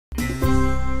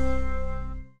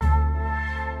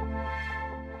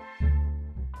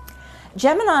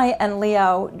Gemini and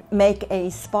Leo make a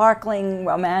sparkling,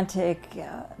 romantic,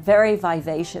 very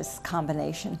vivacious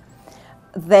combination.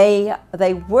 They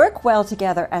work well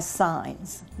together as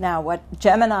signs. Now, what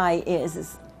Gemini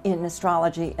is in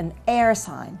astrology an air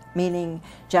sign, meaning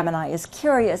Gemini is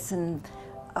curious and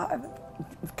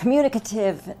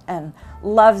communicative and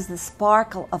loves the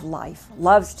sparkle of life,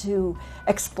 loves to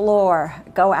explore,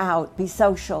 go out, be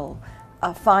social,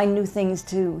 find new things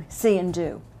to see and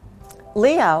do.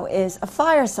 Leo is a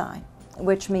fire sign,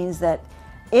 which means that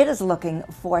it is looking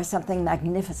for something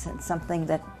magnificent, something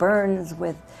that burns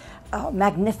with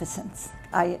magnificence.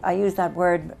 I use that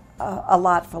word a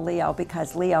lot for Leo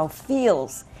because Leo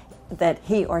feels that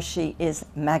he or she is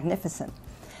magnificent.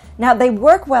 Now, they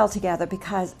work well together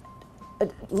because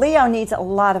Leo needs a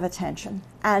lot of attention,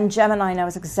 and Gemini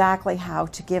knows exactly how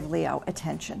to give Leo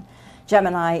attention.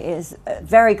 Gemini is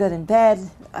very good in bed,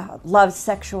 loves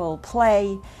sexual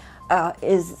play,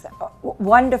 is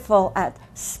wonderful at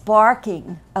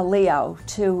sparking a Leo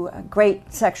to a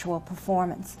great sexual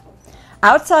performance.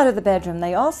 Outside of the bedroom,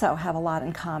 they also have a lot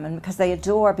in common because they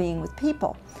adore being with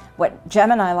people. What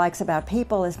Gemini likes about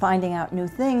people is finding out new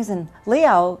things, and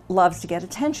Leo loves to get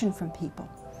attention from people.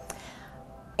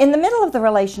 In the middle of the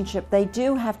relationship, they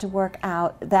do have to work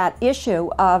out that issue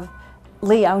of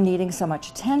Leo needing so much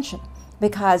attention,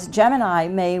 because Gemini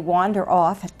may wander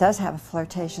off, it does have a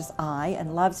flirtatious eye,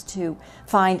 and loves to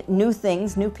find new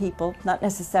things, new people, not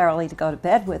necessarily to go to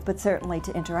bed with, but certainly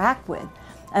to interact with.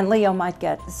 And Leo might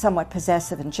get somewhat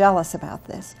possessive and jealous about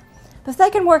this. But if they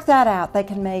can work that out, they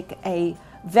can make a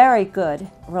very good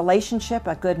relationship,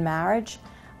 a good marriage,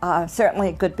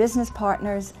 certainly good business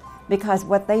partners, because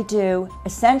what they do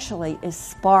essentially is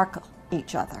sparkle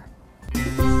each other.